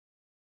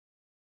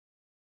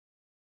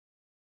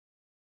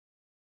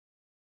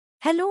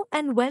Hello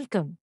and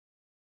welcome.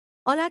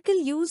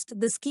 Oracle used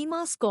the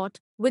schema Scott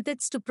with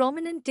its two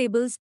prominent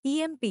tables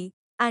EMP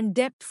and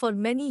depth for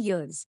many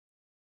years.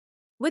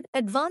 With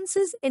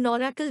advances in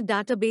Oracle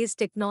database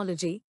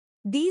technology,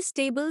 these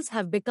tables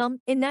have become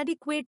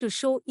inadequate to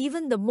show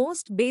even the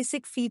most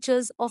basic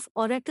features of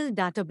Oracle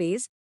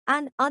database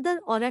and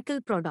other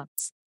Oracle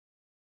products.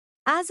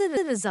 As a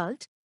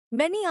result,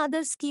 many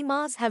other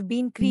schemas have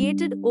been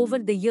created over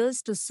the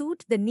years to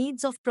suit the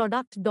needs of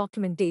product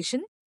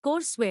documentation,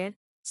 courseware,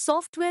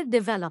 software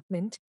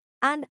development,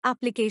 and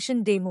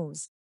application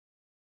demos.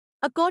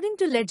 According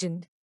to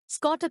legend,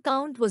 Scott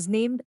account was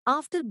named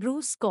after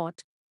Bruce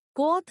Scott,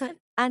 co-author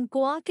and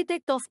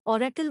co-architect of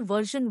Oracle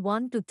version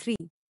 1 to 3,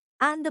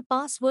 and the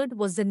password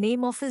was the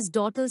name of his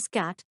daughter's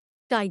cat,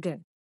 Tiger.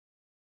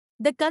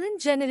 The current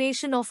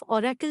generation of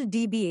Oracle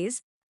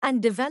DBAs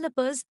and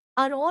developers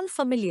are all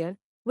familiar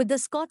with the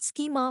Scott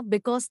schema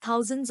because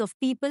thousands of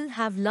people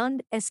have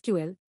learned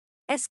SQL,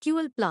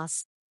 SQL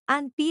Plus,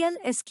 and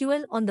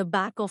PL/SQL on the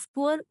back of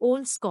poor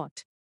old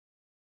Scott.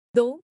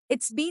 Though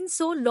it's been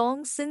so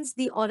long since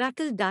the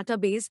Oracle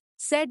database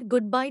said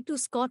goodbye to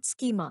Scott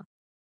schema,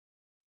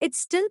 it's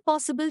still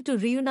possible to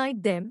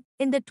reunite them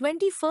in the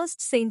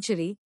 21st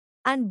century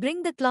and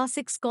bring the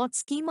classic Scott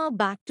schema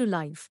back to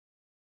life.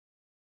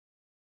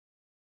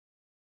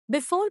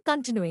 Before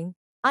continuing,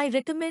 I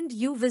recommend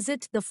you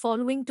visit the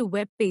following two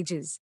web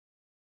pages.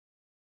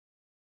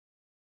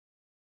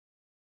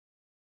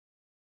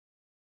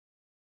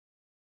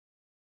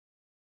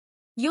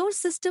 Your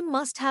system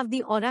must have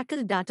the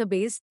Oracle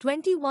Database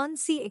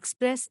 21C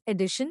Express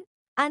Edition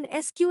and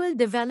SQL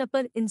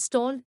Developer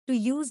installed to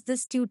use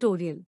this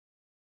tutorial.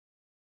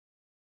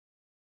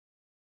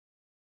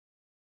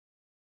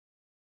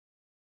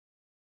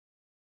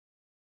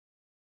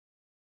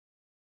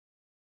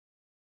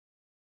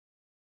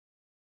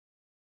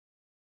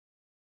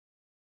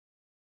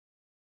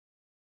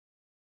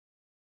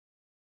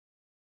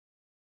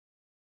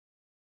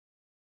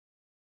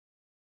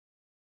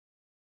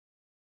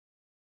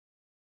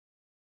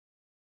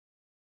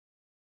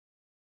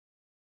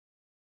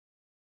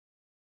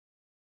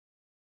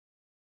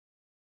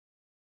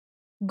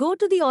 Go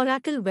to the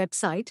Oracle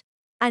website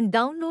and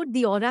download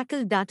the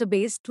Oracle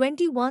Database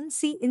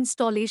 21C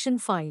installation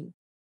file.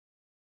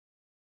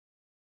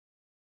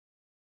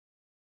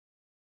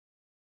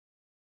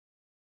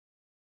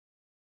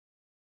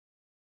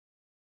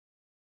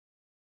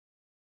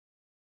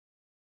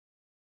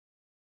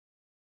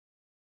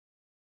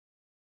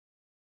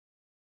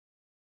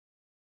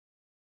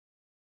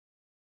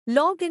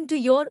 Log into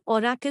your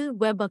Oracle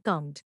web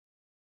account.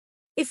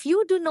 If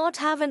you do not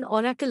have an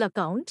Oracle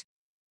account,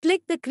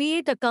 click the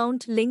Create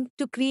Account link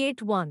to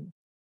create one.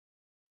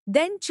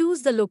 Then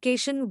choose the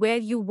location where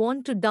you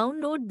want to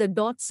download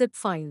the .zip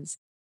files.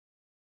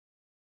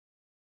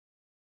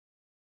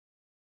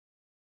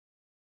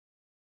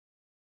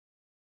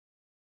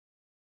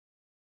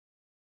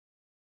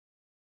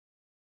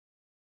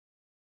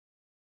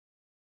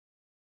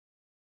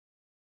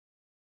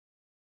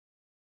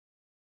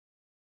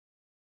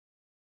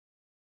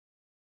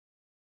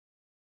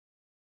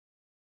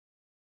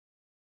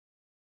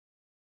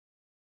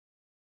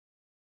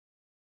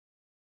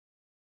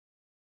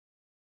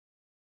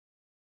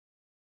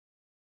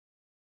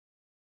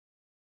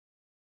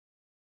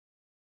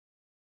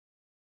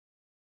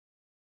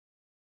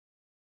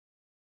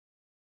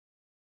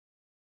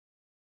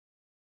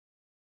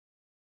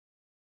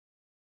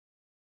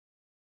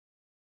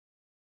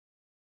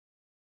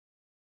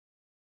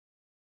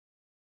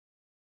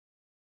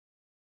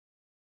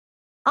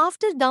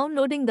 After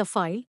downloading the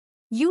file,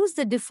 use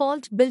the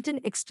default built-in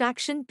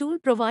extraction tool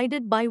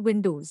provided by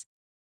Windows.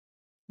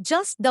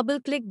 Just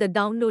double-click the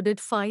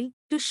downloaded file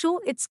to show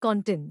its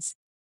contents.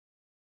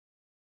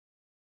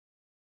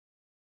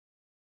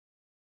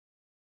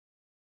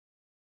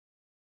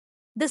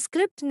 The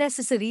script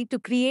necessary to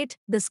create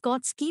the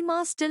Scott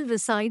schema still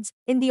resides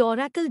in the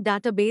Oracle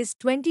Database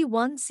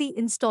 21C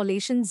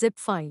installation zip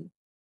file.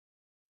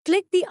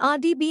 Click the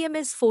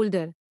RDBMS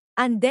folder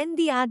and then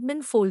the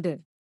admin folder.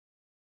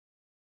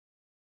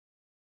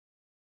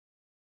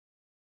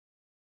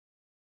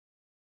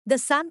 The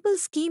sample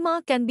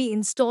schema can be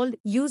installed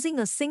using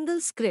a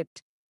single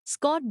script,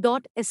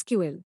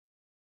 scott.sql.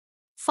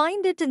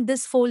 Find it in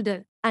this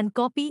folder and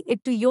copy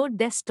it to your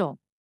desktop.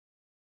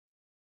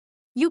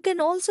 You can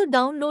also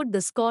download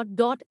the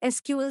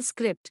scott.sql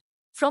script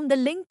from the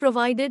link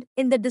provided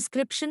in the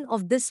description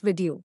of this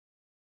video.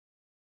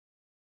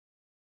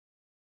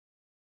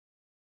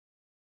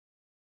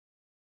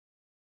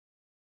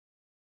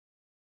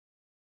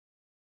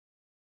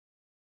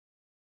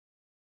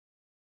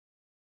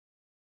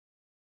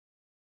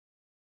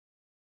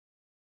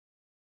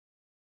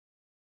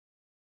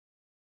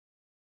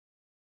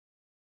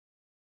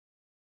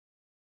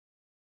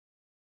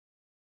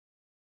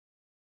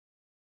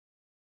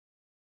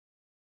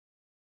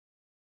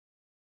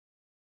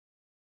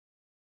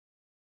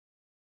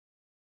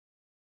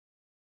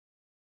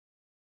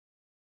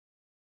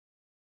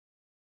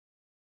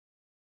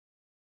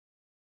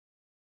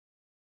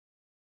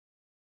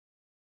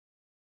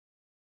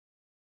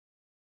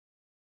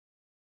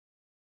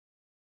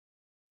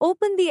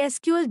 Open the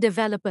SQL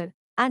developer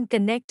and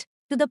connect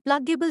to the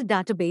pluggable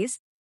database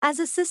as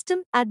a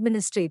system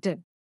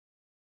administrator.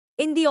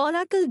 In the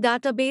Oracle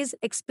Database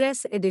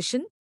Express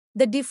Edition,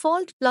 the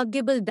default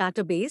pluggable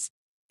database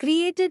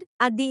created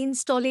at the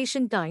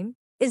installation time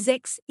is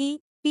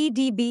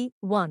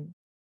XEPDB1.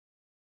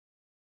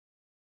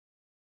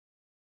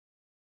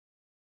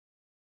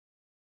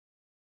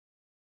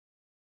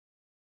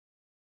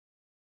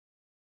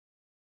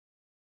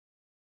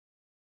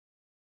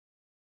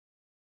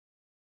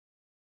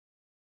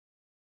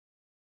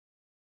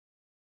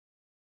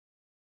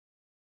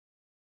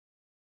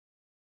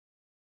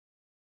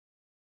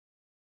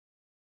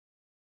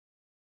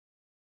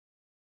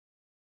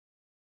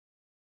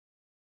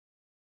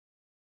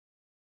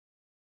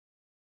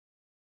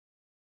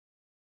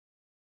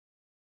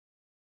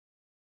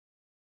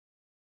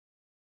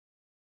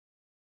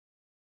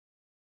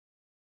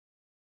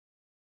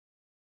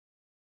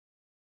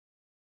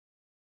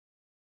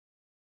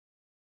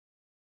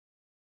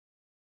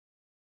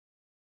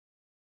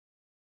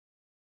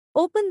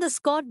 Open the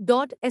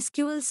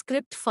scott.sql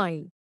script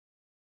file.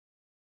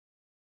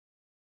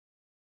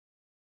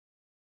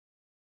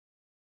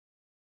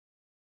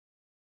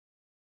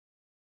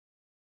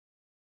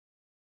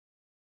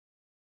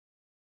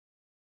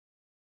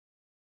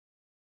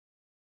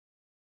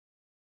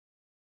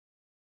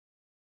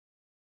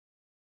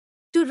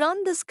 To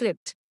run the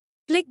script,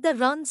 click the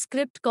Run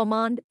Script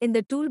command in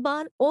the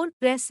toolbar or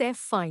press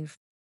F5.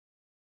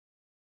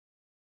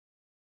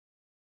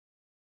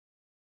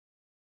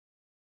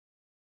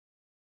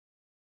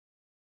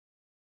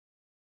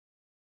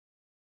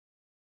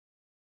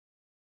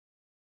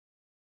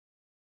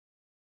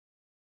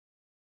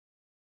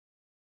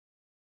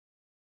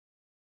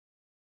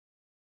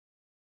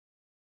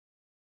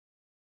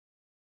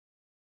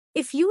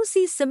 If you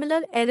see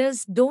similar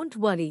errors, don't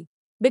worry,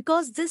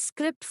 because this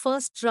script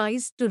first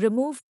tries to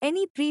remove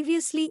any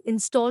previously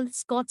installed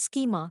Scott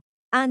schema,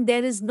 and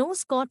there is no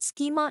Scott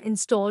schema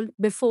installed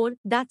before,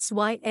 that's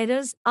why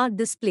errors are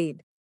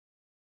displayed.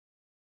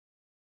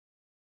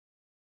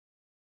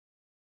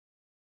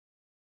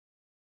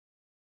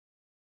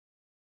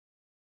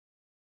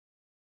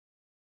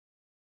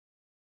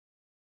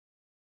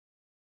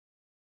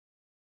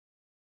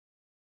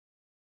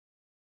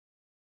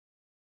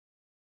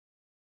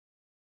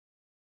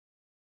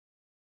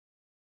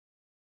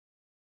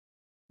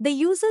 The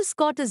user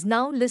Scott is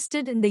now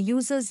listed in the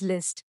users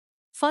list.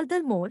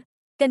 Furthermore,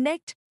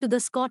 connect to the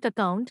Scott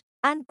account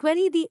and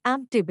query the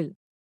AMP table.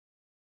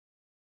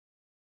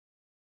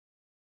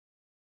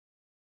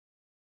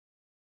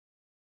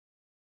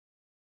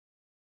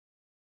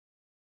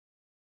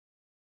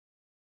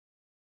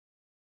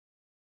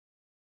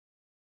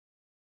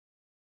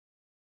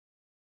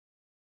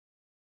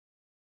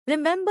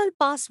 Remember,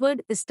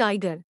 password is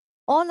Tiger,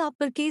 all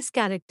uppercase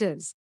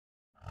characters.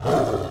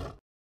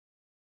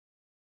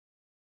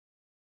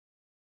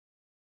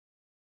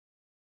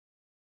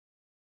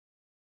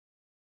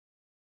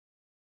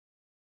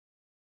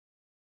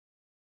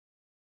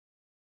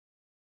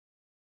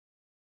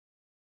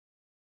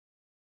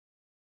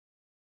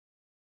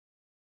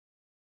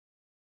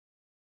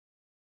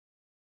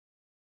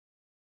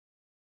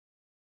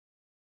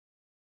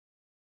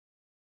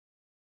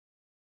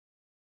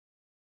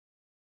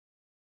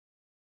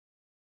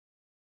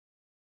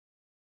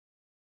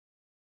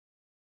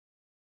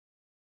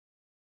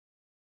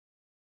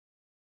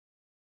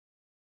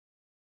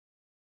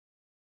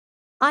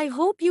 I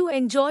hope you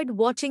enjoyed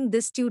watching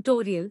this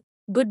tutorial.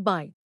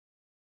 Goodbye.